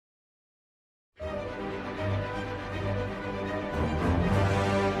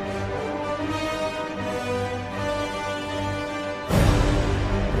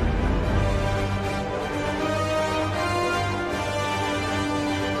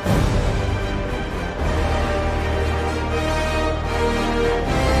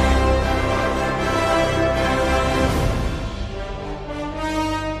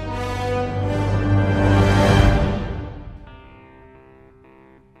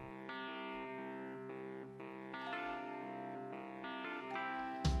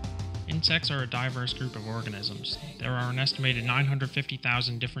Insects are a diverse group of organisms. There are an estimated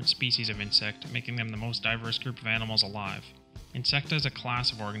 950,000 different species of insect, making them the most diverse group of animals alive. Insecta is a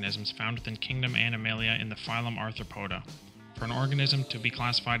class of organisms found within kingdom Animalia in the phylum Arthropoda. For an organism to be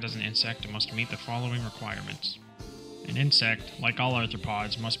classified as an insect, it must meet the following requirements. An insect, like all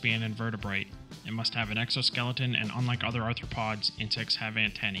arthropods, must be an invertebrate. It must have an exoskeleton, and unlike other arthropods, insects have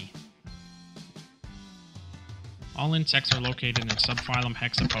antennae. All insects are located in subphylum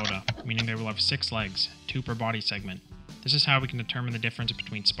Hexapoda, meaning they will have 6 legs, 2 per body segment. This is how we can determine the difference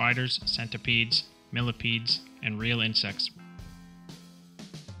between spiders, centipedes, millipedes, and real insects.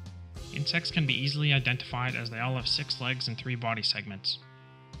 Insects can be easily identified as they all have 6 legs and 3 body segments: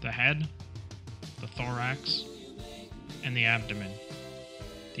 the head, the thorax, and the abdomen.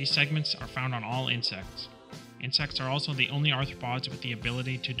 These segments are found on all insects. Insects are also the only arthropods with the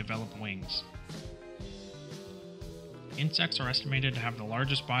ability to develop wings. Insects are estimated to have the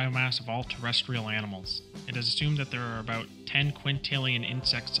largest biomass of all terrestrial animals. It is assumed that there are about 10 quintillion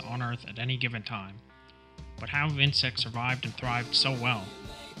insects on Earth at any given time. But how have insects survived and thrived so well?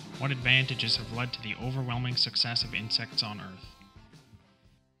 What advantages have led to the overwhelming success of insects on Earth?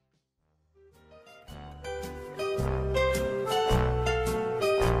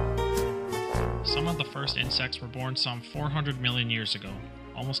 Some of the first insects were born some 400 million years ago,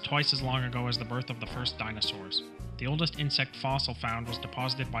 almost twice as long ago as the birth of the first dinosaurs. The oldest insect fossil found was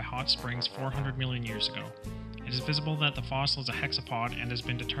deposited by hot springs 400 million years ago. It is visible that the fossil is a hexapod and has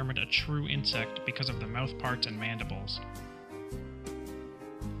been determined a true insect because of the mouth parts and mandibles.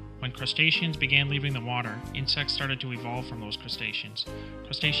 When crustaceans began leaving the water, insects started to evolve from those crustaceans.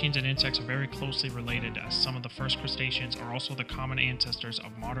 Crustaceans and insects are very closely related, as some of the first crustaceans are also the common ancestors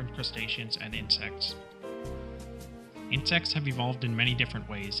of modern crustaceans and insects. Insects have evolved in many different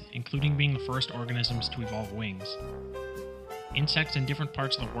ways, including being the first organisms to evolve wings. Insects in different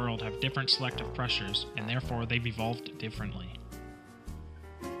parts of the world have different selective pressures, and therefore they've evolved differently.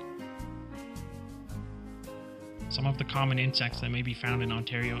 Some of the common insects that may be found in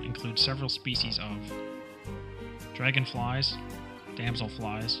Ontario include several species of dragonflies,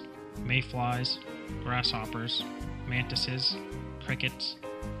 damselflies, mayflies, grasshoppers, mantises, crickets,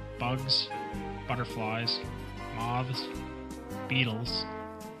 bugs, butterflies, moths, beetles,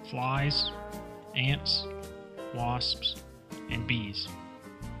 flies, ants, wasps, and bees.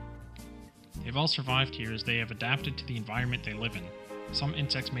 They've all survived here as they have adapted to the environment they live in. Some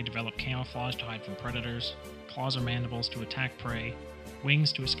insects may develop camouflage to hide from predators, claws or mandibles to attack prey,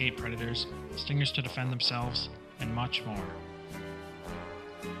 wings to escape predators, stingers to defend themselves, and much more.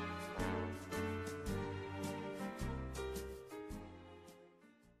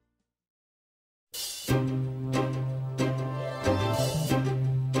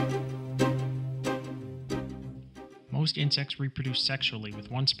 Most insects reproduce sexually with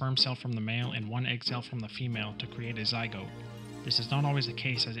 1 sperm cell from the male and 1 egg cell from the female to create a zygote. This is not always the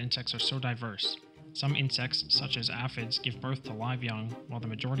case as insects are so diverse. Some insects, such as aphids, give birth to live young, while the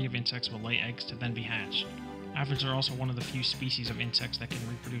majority of insects will lay eggs to then be hatched. Aphids are also one of the few species of insects that can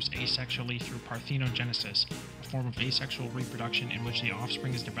reproduce asexually through parthenogenesis, a form of asexual reproduction in which the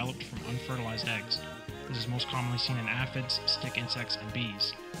offspring is developed from unfertilized eggs. This is most commonly seen in aphids, stick insects, and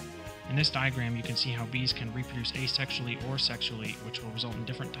bees. In this diagram, you can see how bees can reproduce asexually or sexually, which will result in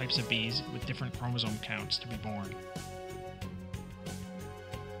different types of bees with different chromosome counts to be born.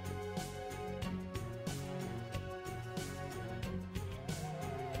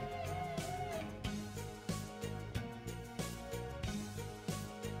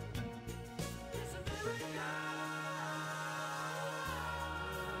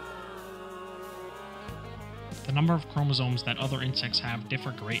 The number of chromosomes that other insects have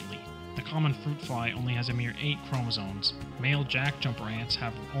differ greatly. The common fruit fly only has a mere 8 chromosomes. Male jackjumper ants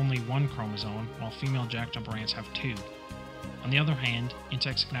have only 1 chromosome, while female jackjumper ants have 2. On the other hand,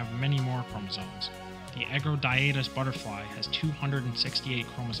 insects can have many more chromosomes. The Agrodietus butterfly has 268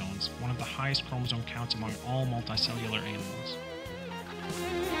 chromosomes, one of the highest chromosome counts among all multicellular animals.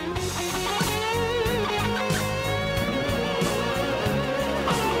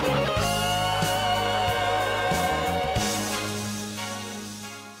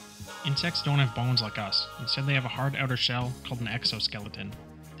 Insects don't have bones like us. Instead, they have a hard outer shell called an exoskeleton.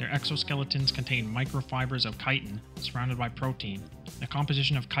 Their exoskeletons contain microfibers of chitin surrounded by protein. The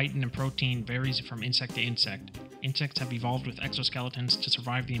composition of chitin and protein varies from insect to insect. Insects have evolved with exoskeletons to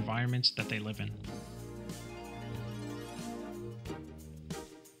survive the environments that they live in.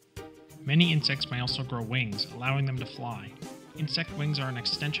 Many insects may also grow wings, allowing them to fly. Insect wings are an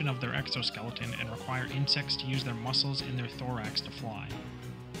extension of their exoskeleton and require insects to use their muscles in their thorax to fly.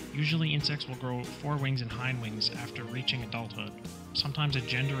 Usually insects will grow forewings and hindwings after reaching adulthood. Sometimes a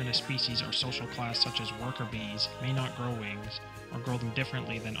gender in a species or social class such as worker bees may not grow wings, or grow them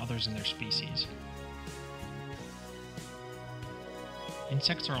differently than others in their species.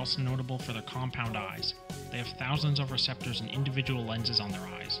 Insects are also notable for their compound eyes. They have thousands of receptors and individual lenses on their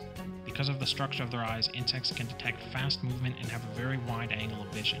eyes. Because of the structure of their eyes, insects can detect fast movement and have a very wide angle of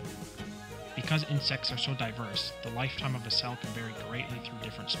vision. Because insects are so diverse, the lifetime of a cell can vary greatly through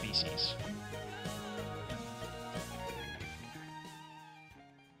different species.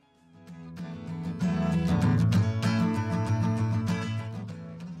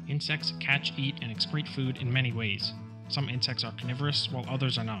 Insects catch, eat, and excrete food in many ways. Some insects are carnivorous, while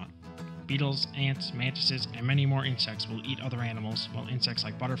others are not. Beetles, ants, mantises, and many more insects will eat other animals, while insects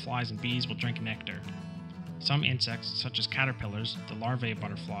like butterflies and bees will drink nectar. Some insects, such as caterpillars, the larvae of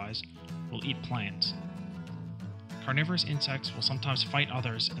butterflies, will eat plants. Carnivorous insects will sometimes fight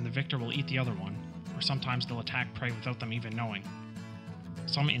others, and the victor will eat the other one, or sometimes they'll attack prey without them even knowing.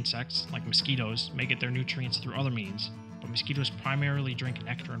 Some insects, like mosquitoes, may get their nutrients through other means, but mosquitoes primarily drink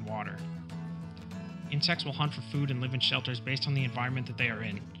nectar and water. Insects will hunt for food and live in shelters based on the environment that they are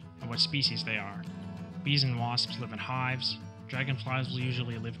in, and what species they are. Bees and wasps live in hives, dragonflies will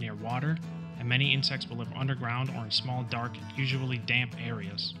usually live near water, and many insects will live underground or in small, dark, usually damp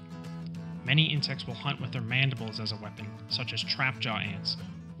areas. Many insects will hunt with their mandibles as a weapon, such as trapjaw ants,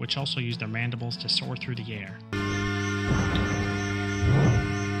 which also use their mandibles to soar through the air.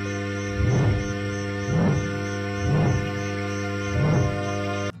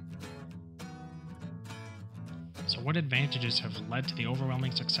 So what advantages have led to the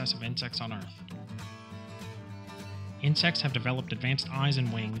overwhelming success of insects on Earth? Insects have developed advanced eyes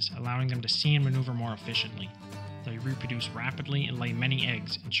and wings, allowing them to see and maneuver more efficiently. They reproduce rapidly and lay many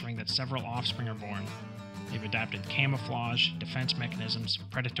eggs, ensuring that several offspring are born. They've adapted camouflage, defense mechanisms,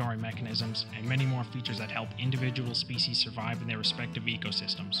 predatory mechanisms, and many more features that help individual species survive in their respective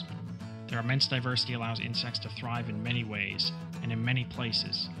ecosystems. Their immense diversity allows insects to thrive in many ways, and in many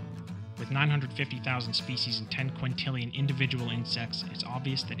places. With 950,000 species and 10 quintillion individual insects, it's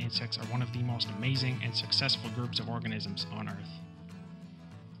obvious that insects are one of the most amazing and successful groups of organisms on Earth.